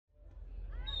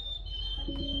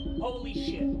Holy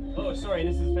shit. Oh, sorry,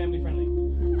 this is family friendly. Do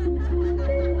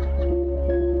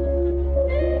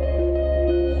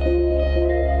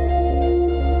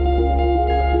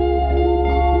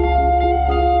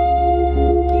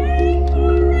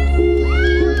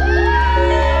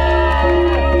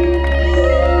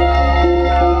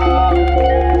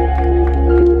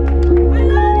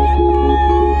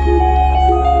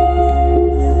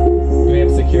we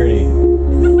have security?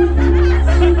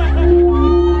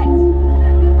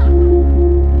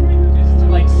 Just to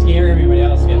like scare everybody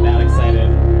else, get that excited.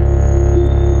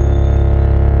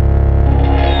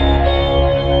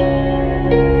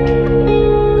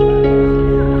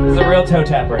 This is a real toe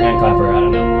tapper, hand clapper, I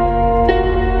don't know.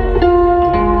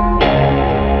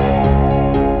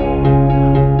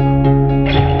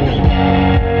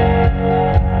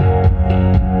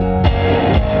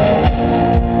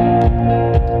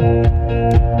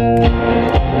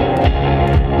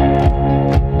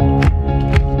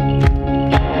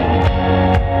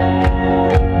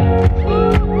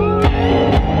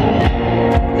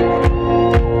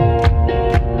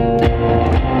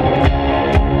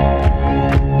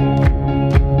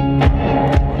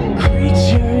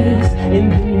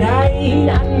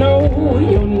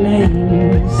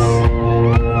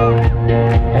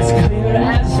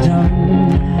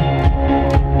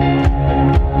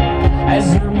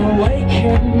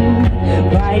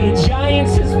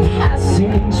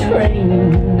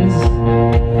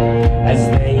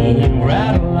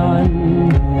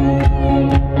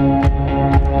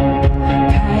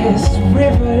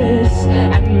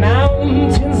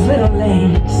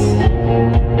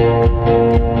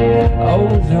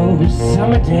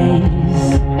 Summer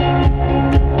days,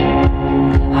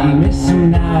 I miss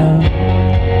them now.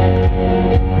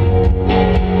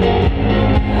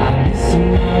 I miss them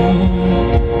now.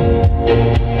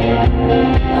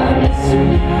 I miss them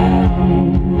now.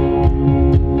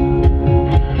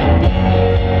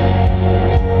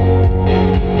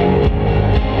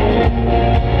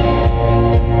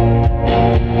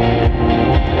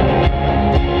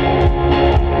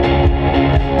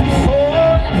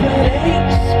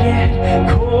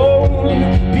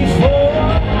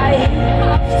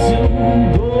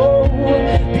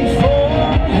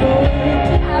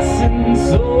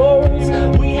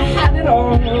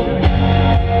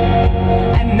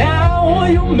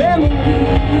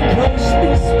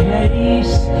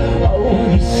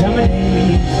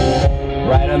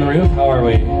 Right on the roof, how are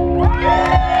we?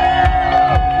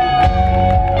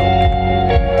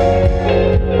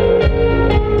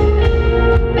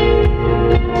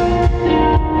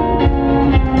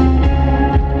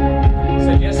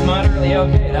 So just moderately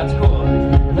okay, that's cool.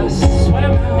 I swam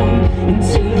out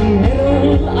into the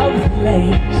middle of the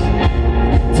lake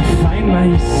to find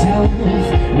myself,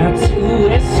 not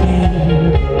to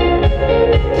escape.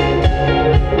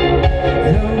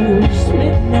 Those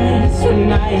midnights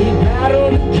when I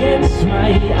battled against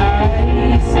my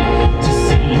eyes to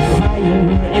see fire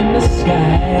in the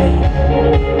sky.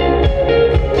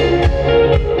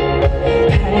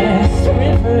 Past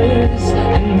rivers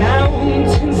and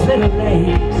mountains and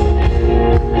lakes.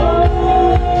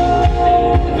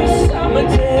 Oh, the summer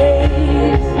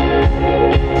days,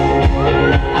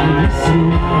 I miss them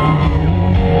now.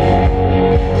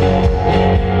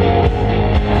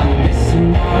 I miss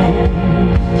them now.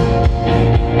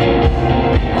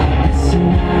 I miss them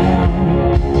now.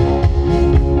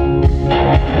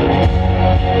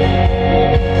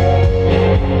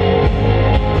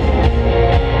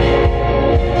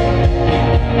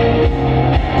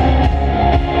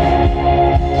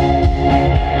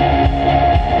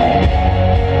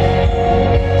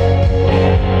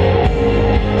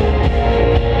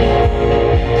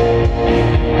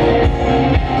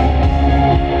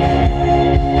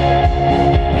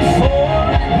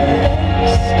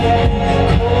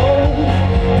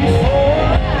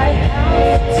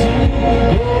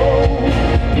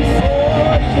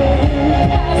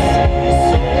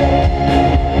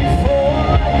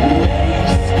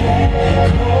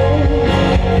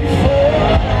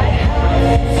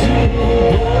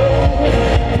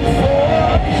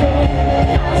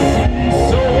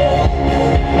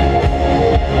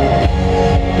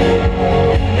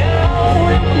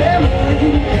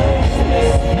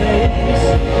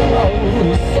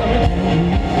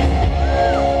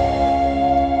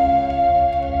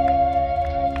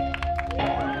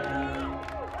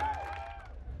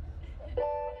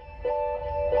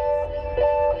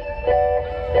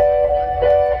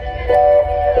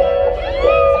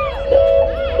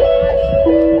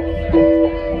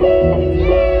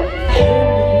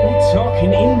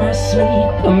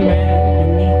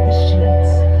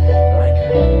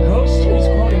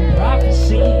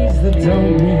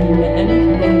 Don't mean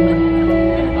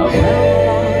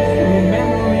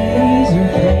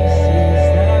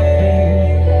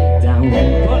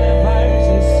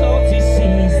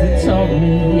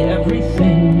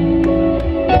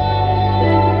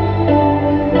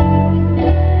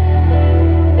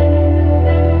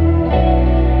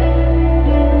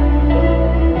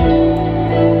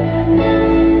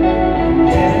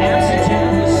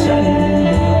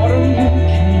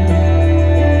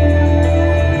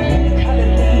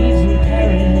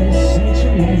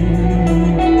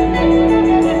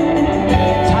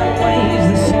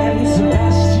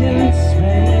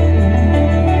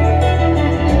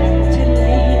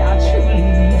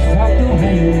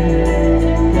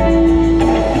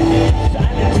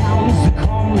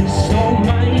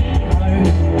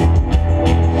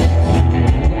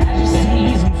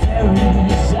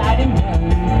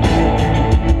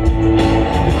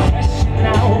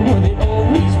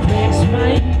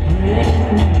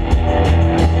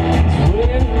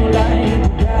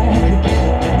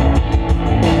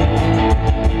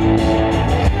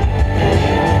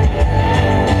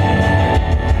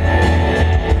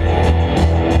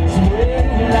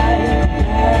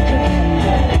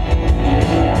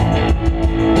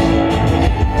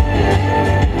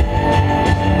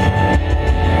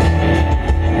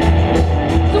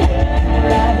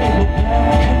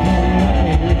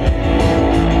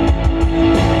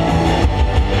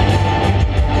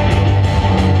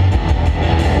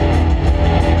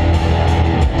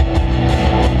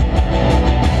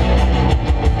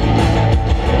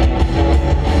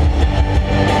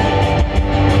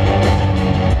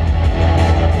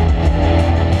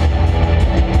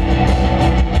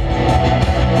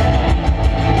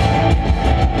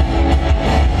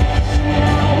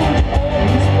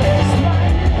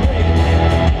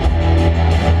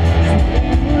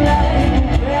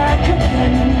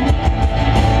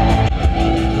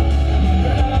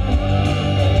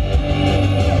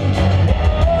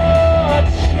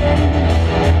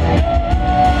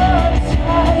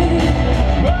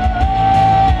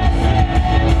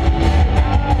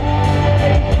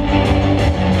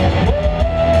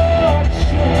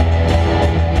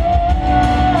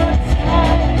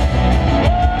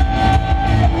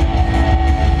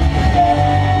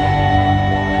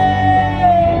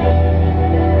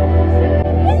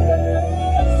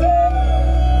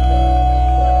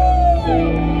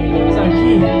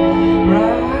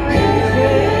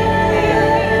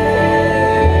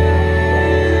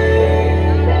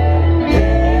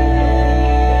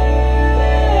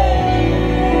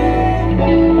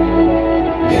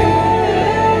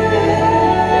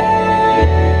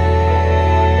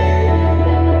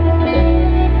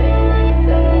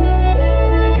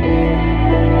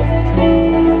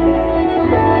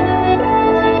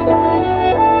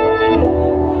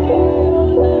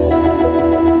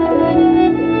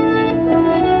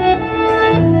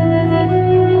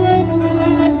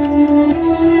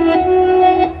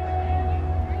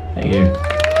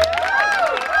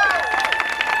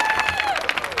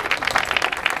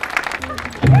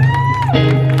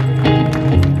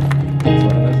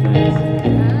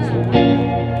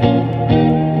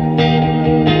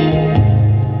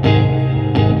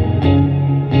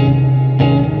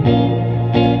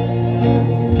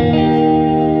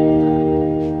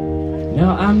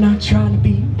I'm not trying to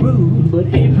be rude, but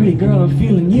hey pretty girl, I'm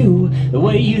feeling you. The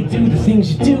way you do the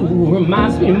things you do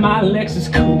reminds me of my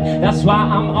Lexus coupe. That's why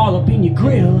I'm all up in your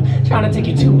grill, trying to take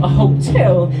you to a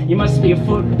hotel. You must be a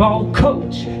football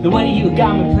coach, the way you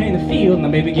got me playing the field.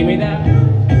 Now baby give me that,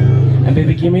 and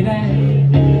baby give me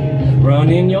that.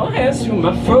 Running your hands through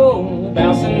my fro,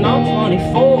 bouncing on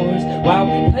 24s while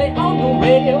we play on the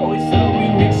radio. It's a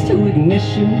remix to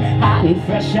Ignition, hot and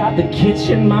fresh out the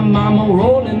kitchen. My mama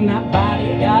rolling that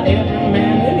body, got every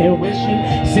man in here wishing.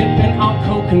 Sipping on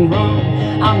coke and rum,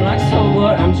 I'm like, so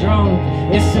what, I'm drunk.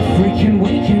 It's a freaking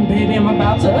weekend, baby, I'm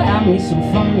about to have me some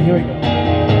fun. Here we go.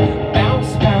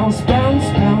 Bounce, bounce, bounce,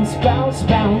 bounce, bounce,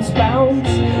 bounce, bounce,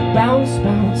 bounce,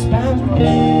 bounce, bounce.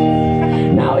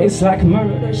 Now it's like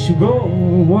murder she wrote.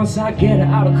 Once I get her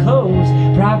out of clothes,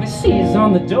 privacy is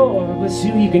on the door, but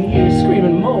soon you can hear her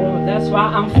screaming more. That's why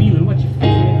I'm feeling what you're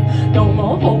feeling. No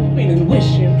more hoping and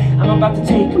wishing. I'm about to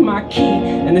take my key,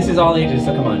 and this is all ages,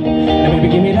 so come on. Now baby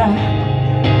give me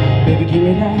that, baby give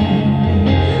me that.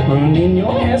 Running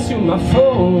your hands through my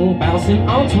phone, bouncing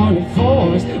on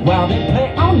 24s while they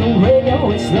play on the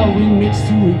radio. It's the remix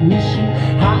to Ignition,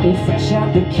 hot and fresh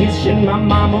out the kitchen. My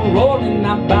mama rolling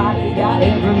that body, got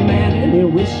every man in here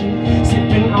wishing.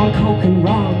 Sipping on coke and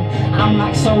rum, I'm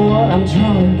like, so what, I'm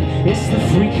drunk. It's the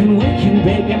freaking weekend,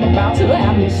 baby, I'm about to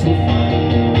have me some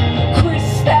fun.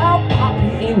 Crystal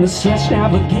popping in the stretch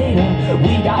navigator,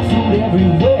 we got food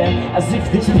everywhere, as if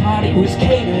this party was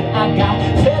catered. I got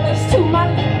fellas to my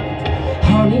left,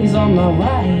 honey's on my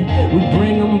right. We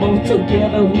bring them both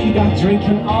together, we got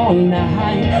drinking all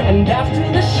night. And after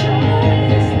the show,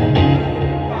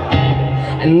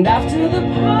 and after the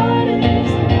party,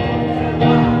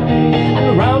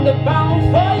 and around the bound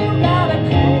for you gotta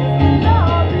close the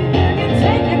lobby, then you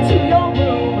take it to your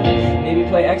room. Maybe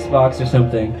play Xbox or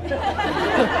something.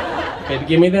 Baby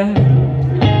give me that,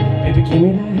 baby give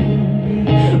me that.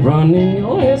 Running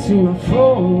your hands through my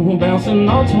phone, bouncing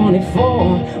on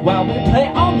 24 while we play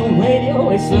on the radio.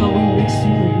 It's the remix to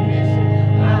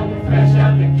I'm fresh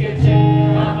out the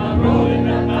kitchen, I'm rolling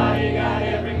that body, got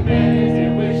every man is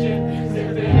here wishing.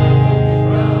 Sipping on coke and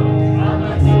rum, I'm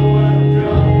like, so what, I'm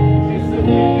drunk. It's the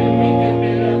weekend,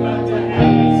 baby, about to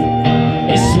have me some fun.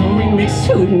 It's the remix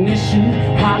to Ignition,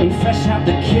 hot and fresh out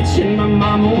the kitchen. My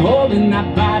mama rolling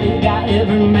that body, got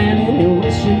every man in here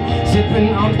wishing. Sipping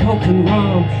on coke and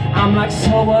rum, I'm like,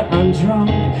 so what, I'm drunk.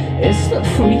 It's the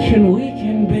freaking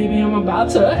weekend, baby, I'm about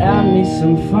to have me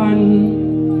some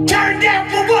fun. Turn down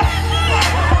for what?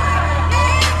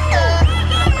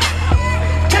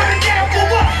 Turn down for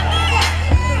what?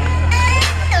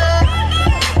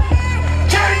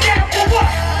 Turn down for what?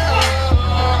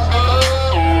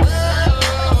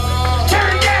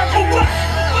 Turn down for what?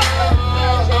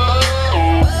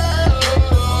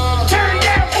 Turn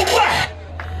down for what?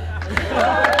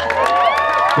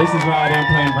 This is Riot, I'm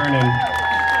playing Vernon.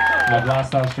 I've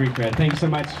lost all street cred. Thank you so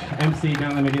much, MC.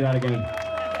 Don't let me do that again.